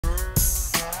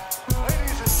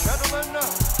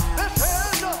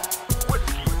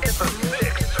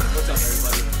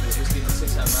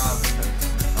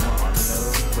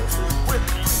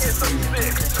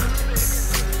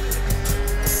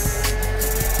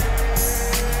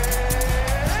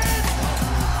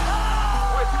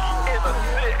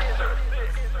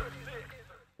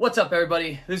What's up,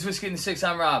 everybody? This is Whiskey in the Six.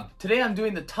 I'm Rob. Today I'm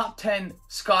doing the top 10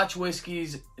 Scotch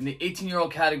whiskeys in the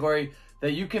 18-year-old category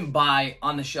that you can buy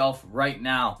on the shelf right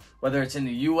now. Whether it's in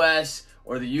the US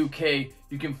or the UK,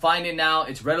 you can find it now.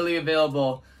 It's readily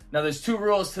available. Now, there's two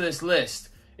rules to this list.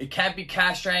 It can't be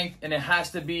cask strength, and it has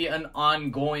to be an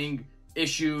ongoing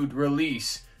issued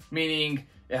release, meaning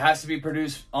it has to be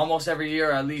produced almost every year,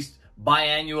 or at least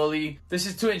biannually. This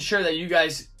is to ensure that you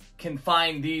guys can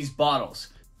find these bottles.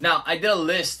 Now, I did a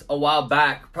list a while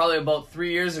back, probably about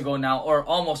 3 years ago now, or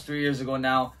almost 3 years ago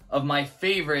now, of my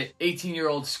favorite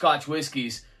 18-year-old Scotch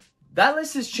whiskeys. That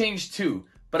list has changed too,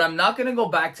 but I'm not going to go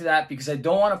back to that because I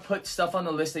don't want to put stuff on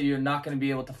the list that you're not going to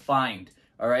be able to find,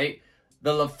 all right?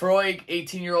 The Lafroig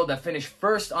 18-year-old that finished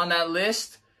first on that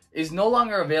list is no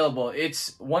longer available.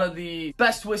 It's one of the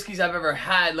best whiskeys I've ever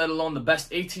had, let alone the best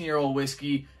 18-year-old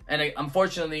whiskey, and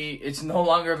unfortunately, it's no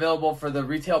longer available for the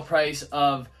retail price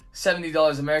of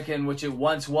 $70 American, which it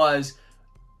once was,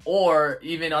 or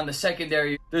even on the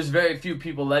secondary. There's very few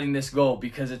people letting this go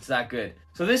because it's that good.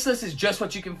 So this list is just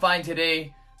what you can find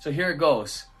today. So here it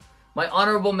goes. My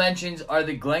honorable mentions are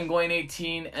the Glengoyne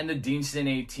 18 and the Deanston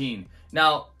 18.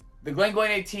 Now, the Glengoyne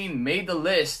 18 made the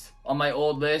list on my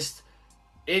old list.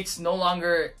 It's no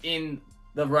longer in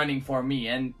the running for me,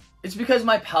 and it's because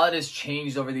my palate has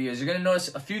changed over the years. You're going to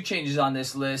notice a few changes on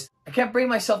this list. I can't bring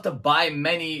myself to buy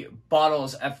many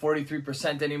bottles at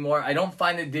 43% anymore. I don't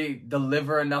find that they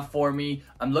deliver enough for me.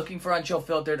 I'm looking for unchill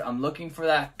filtered. I'm looking for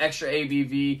that extra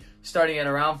ABV starting at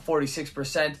around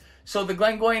 46%. So the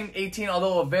Glengoyne 18,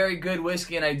 although a very good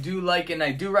whiskey, and I do like it and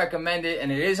I do recommend it,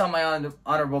 and it is on my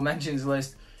honorable mentions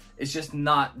list, it's just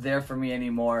not there for me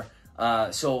anymore.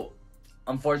 So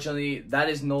unfortunately, that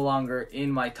is no longer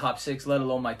in my top 6, let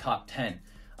alone my top 10.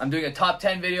 I'm doing a top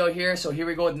 10 video here, so here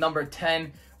we go with number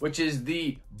 10, which is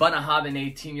the Bunnahabhain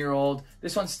 18-year-old.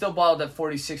 This one's still bottled at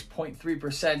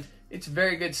 46.3%. It's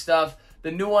very good stuff.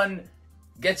 The new one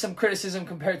gets some criticism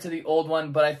compared to the old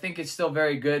one, but I think it's still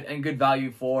very good and good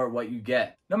value for what you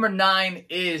get. Number 9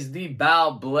 is the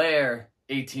Balblair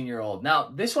 18-year-old.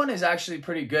 Now, this one is actually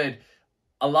pretty good.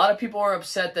 A lot of people are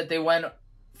upset that they went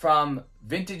from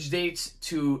vintage dates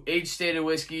to age-stated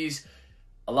whiskeys.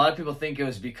 A lot of people think it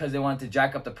was because they wanted to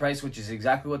jack up the price, which is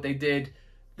exactly what they did.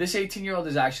 This 18-year-old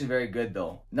is actually very good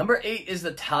though. Number 8 is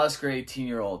the Talisker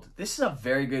 18-year-old. This is a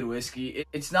very good whiskey.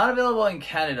 It's not available in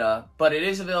Canada, but it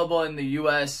is available in the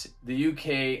US, the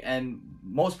UK, and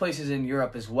most places in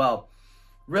Europe as well.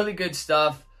 Really good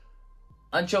stuff.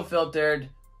 Unchill filtered.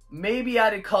 Maybe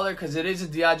added color because it is a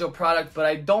Diageo product, but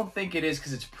I don't think it is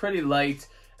because it's pretty light.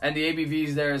 And the ABV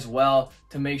is there as well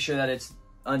to make sure that it's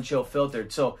unchill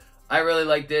filtered. So I really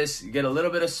like this. You get a little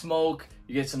bit of smoke.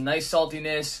 You get some nice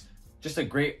saltiness. Just a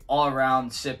great all-around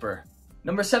sipper.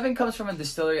 Number 7 comes from a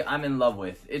distillery I'm in love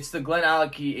with. It's the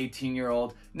Glenallachie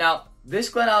 18-year-old. Now, this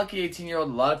Glenallachie 18-year-old,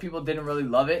 a lot of people didn't really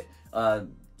love it. A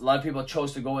lot of people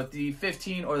chose to go with the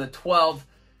 15 or the 12.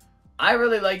 I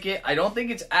really like it. I don't think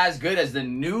it's as good as the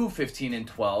new 15 and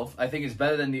 12. I think it's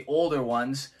better than the older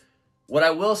ones. What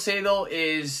I will say, though,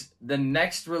 is the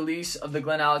next release of the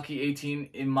Glenallachie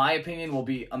 18, in my opinion, will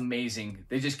be amazing.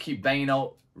 They just keep banging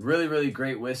out really, really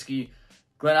great whiskey.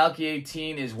 Glenallachie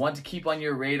 18 is one to keep on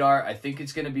your radar. I think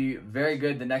it's going to be very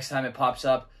good the next time it pops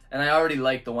up, and I already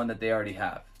like the one that they already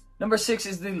have. Number 6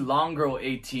 is the Longrow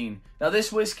 18. Now,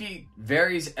 this whiskey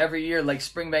varies every year like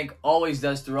Springbank always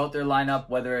does throughout their lineup,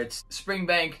 whether it's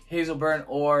Springbank, Hazelburn,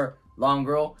 or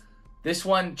Longrow. This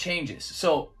one changes.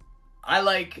 So I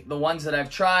like the ones that I've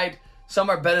tried. Some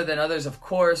are better than others, of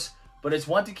course, but it's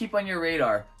one to keep on your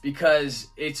radar because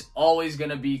it's always going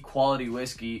to be quality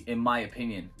whiskey, in my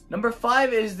opinion. Number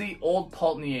 5 is the Old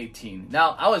Pulteney 18.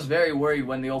 Now, I was very worried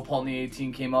when the Old Pulteney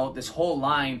 18 came out, this whole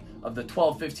line of the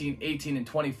 12, 15, 18, and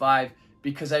 25,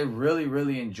 because I really,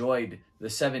 really enjoyed the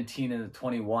 17 and the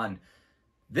 21.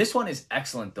 This one is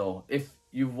excellent, though. If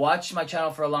you've watched my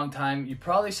channel for a long time, you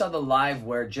probably saw the live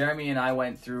where Jeremy and I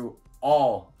went through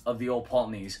all of the Old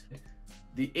Pulteneys.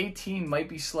 The 18 might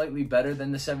be slightly better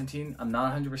than the 17. I'm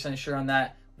not 100% sure on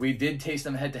that. We did taste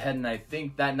them head to head, and I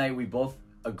think that night we both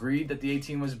agreed that the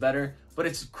 18 was better, but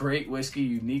it's great whiskey.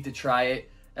 You need to try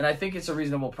it, and I think it's a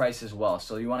reasonable price as well,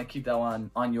 so you want to keep that one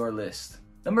on your list.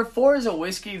 Number 4 is a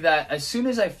whiskey that as soon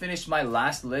as I finished my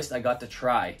last list, I got to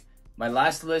try. My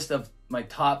last list of my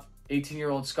top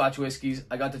 18-year-old Scotch whiskeys,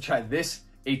 I got to try this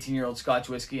 18-year-old Scotch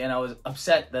whiskey, and I was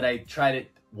upset that I tried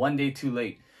it one day too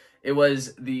late. It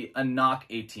was the Anach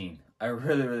 18. I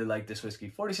really, really like this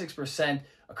whiskey. 46%,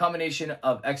 a combination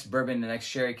of ex-bourbon and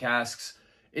ex-sherry casks.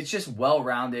 It's just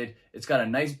well-rounded. It's got a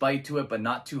nice bite to it, but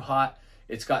not too hot.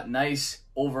 It's got nice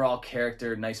overall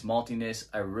character, nice maltiness.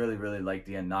 I really, really like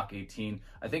the Enoch 18.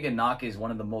 I think Enoch is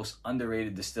one of the most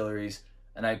underrated distilleries,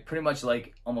 and I pretty much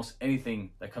like almost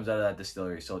anything that comes out of that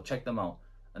distillery. So check them out,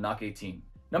 Enoch 18.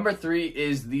 Number 3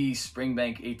 is the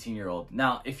Springbank 18-year-old.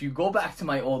 Now, if you go back to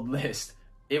my old list,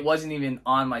 it wasn't even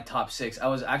on my top 6. I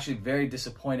was actually very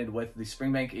disappointed with the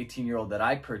Springbank 18-year-old that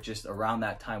I purchased around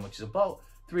that time, which is about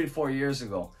 3 to 4 years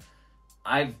ago.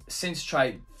 I've since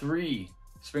tried 3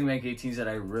 Springbank 18s that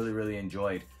I really, really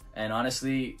enjoyed. And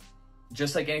honestly,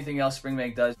 just like anything else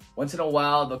Springbank does, once in a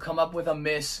while, they'll come up with a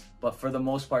miss, but for the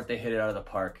most part, they hit it out of the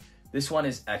park. This one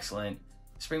is excellent.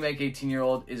 Springbank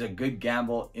 18-year-old is a good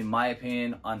gamble, in my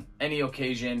opinion, on any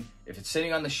occasion. If it's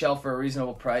sitting on the shelf for a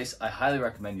reasonable price, I highly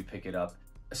recommend you pick it up,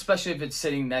 especially if it's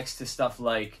sitting next to stuff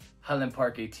like Highland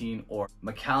Park 18 or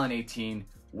Macallan 18,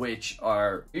 which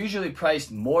are usually priced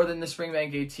more than the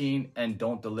Springbank 18 and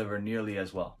don't deliver nearly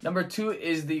as well. Number 2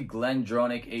 is the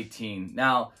GlenDronach 18.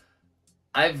 Now,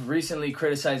 I've recently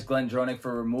criticized GlenDronach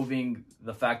for removing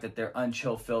the fact that they're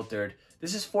unchill filtered.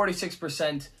 This is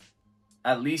 46%,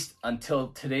 at least until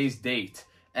today's date,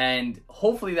 and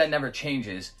hopefully that never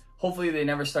changes. Hopefully they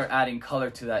never start adding color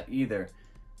to that either.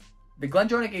 The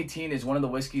GlenDronach 18 is one of the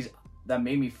whiskeys that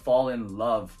made me fall in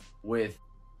love with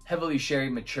heavily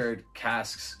sherry matured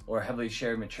casks, or heavily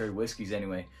sherry matured whiskeys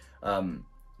anyway.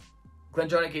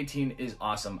 GlenDronach 18 is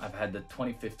awesome. I've had the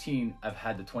 2015, I've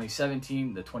had the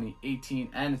 2017, the 2018,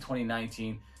 and the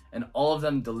 2019, and all of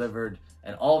them delivered,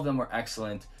 and all of them were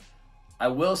excellent. I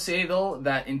will say though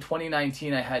that in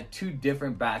 2019 I had 2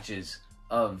 different batches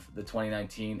of the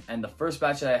 2019, and the first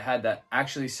batch that I had that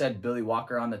actually said Billy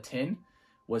Walker on the tin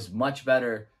was much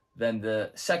better than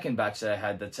the second batch that I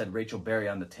had that said Rachel Berry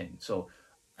on the tin. So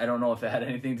I don't know if it had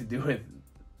anything to do with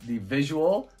the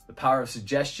visual, the power of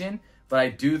suggestion, but I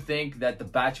do think that the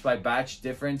batch by batch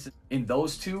difference in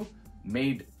those 2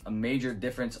 made a major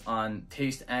difference on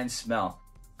taste and smell.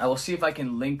 I will see if I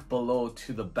can link below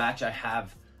to the batch I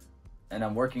have and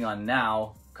I'm working on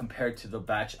now compared to the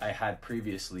batch I had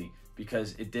previously,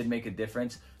 because it did make a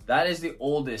difference. That is the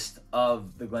oldest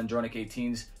of the GlenDronach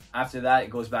 18s. After that, it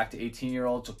goes back to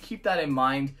 18-year-old. So keep that in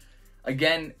mind.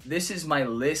 Again, this is my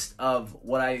list of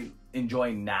what I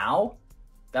enjoy now.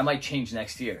 That might change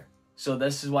next year. So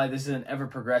this is why this is an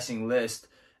ever-progressing list,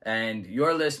 and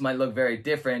your list might look very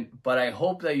different, but I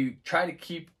hope that you try to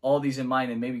keep all these in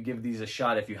mind and maybe give these a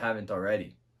shot if you haven't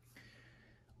already.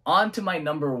 On to my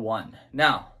number 1.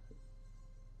 Now,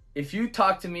 if you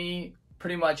talk to me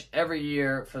pretty much every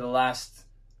year for the last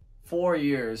 4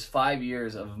 years, 5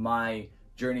 years of my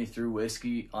journey through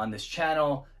whiskey on this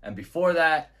channel, and before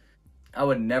that, I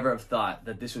would never have thought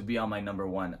that this would be on my number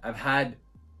 1. I've had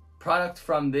product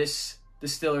from this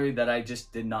distillery that I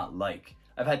just did not like.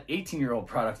 I've had 18-year-old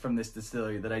product from this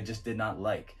distillery that I just did not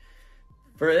like.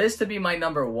 For this to be my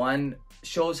number 1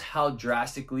 shows how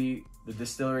drastically the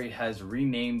distillery has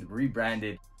renamed,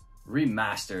 rebranded,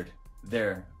 remastered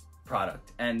their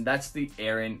product. And that's the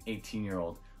Aaron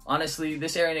 18-year-old. Honestly,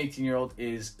 this Aaron 18-year-old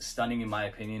is stunning in my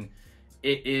opinion.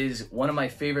 It is one of my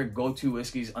favorite go-to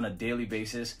whiskeys on a daily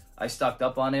basis. I stocked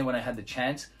up on it when I had the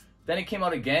chance. Then it came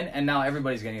out again, and now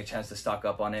everybody's getting a chance to stock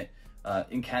up on it.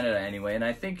 In Canada anyway, and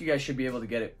I think you guys should be able to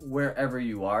get it wherever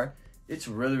you are. It's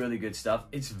really, really good stuff.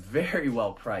 It's very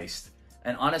well priced,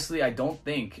 and honestly, I don't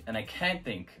think, and I can't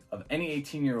think of any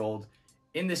 18-year-old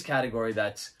in this category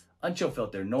that's unchill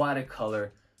filter, no added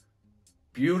color,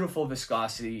 beautiful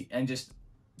viscosity, and just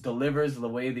delivers the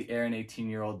way the Aaron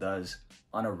 18-year-old does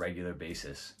on a regular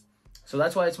basis. So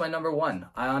that's why it's my number 1.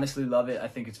 I honestly love it. I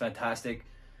think it's fantastic.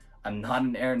 I'm not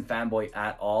an Aaron fanboy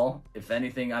at all. If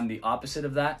anything, I'm the opposite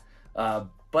of that.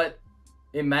 But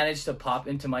it managed to pop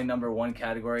into my number 1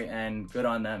 category, and good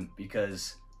on them,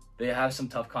 because they have some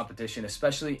tough competition,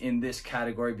 especially in this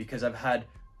category, because I've had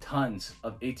tons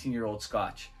of 18-year-old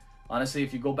Scotch. Honestly,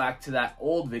 if you go back to that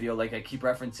old video, like I keep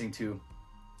referencing to,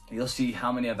 you'll see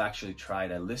how many I've actually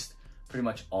tried. I list pretty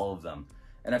much all of them.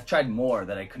 And I've tried more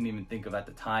that I couldn't even think of at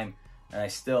the time, and I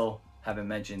still haven't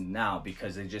mentioned now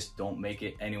because they just don't make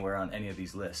it anywhere on any of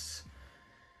these lists.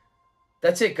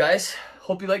 That's it, guys.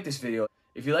 Hope you like this video.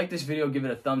 If you like this video, give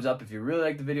it a thumbs up. If you really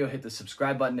like the video, hit the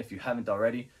subscribe button if you haven't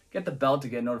already. Get the bell to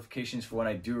get notifications for when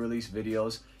I do release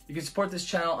videos. You can support this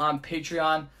channel on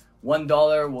Patreon.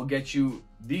 $1 will get you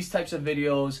these types of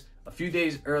videos a few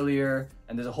days earlier,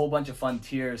 and there's a whole bunch of fun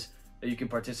tiers that you can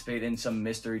participate in, some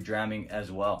mystery dramming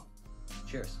as well.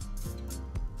 Cheers.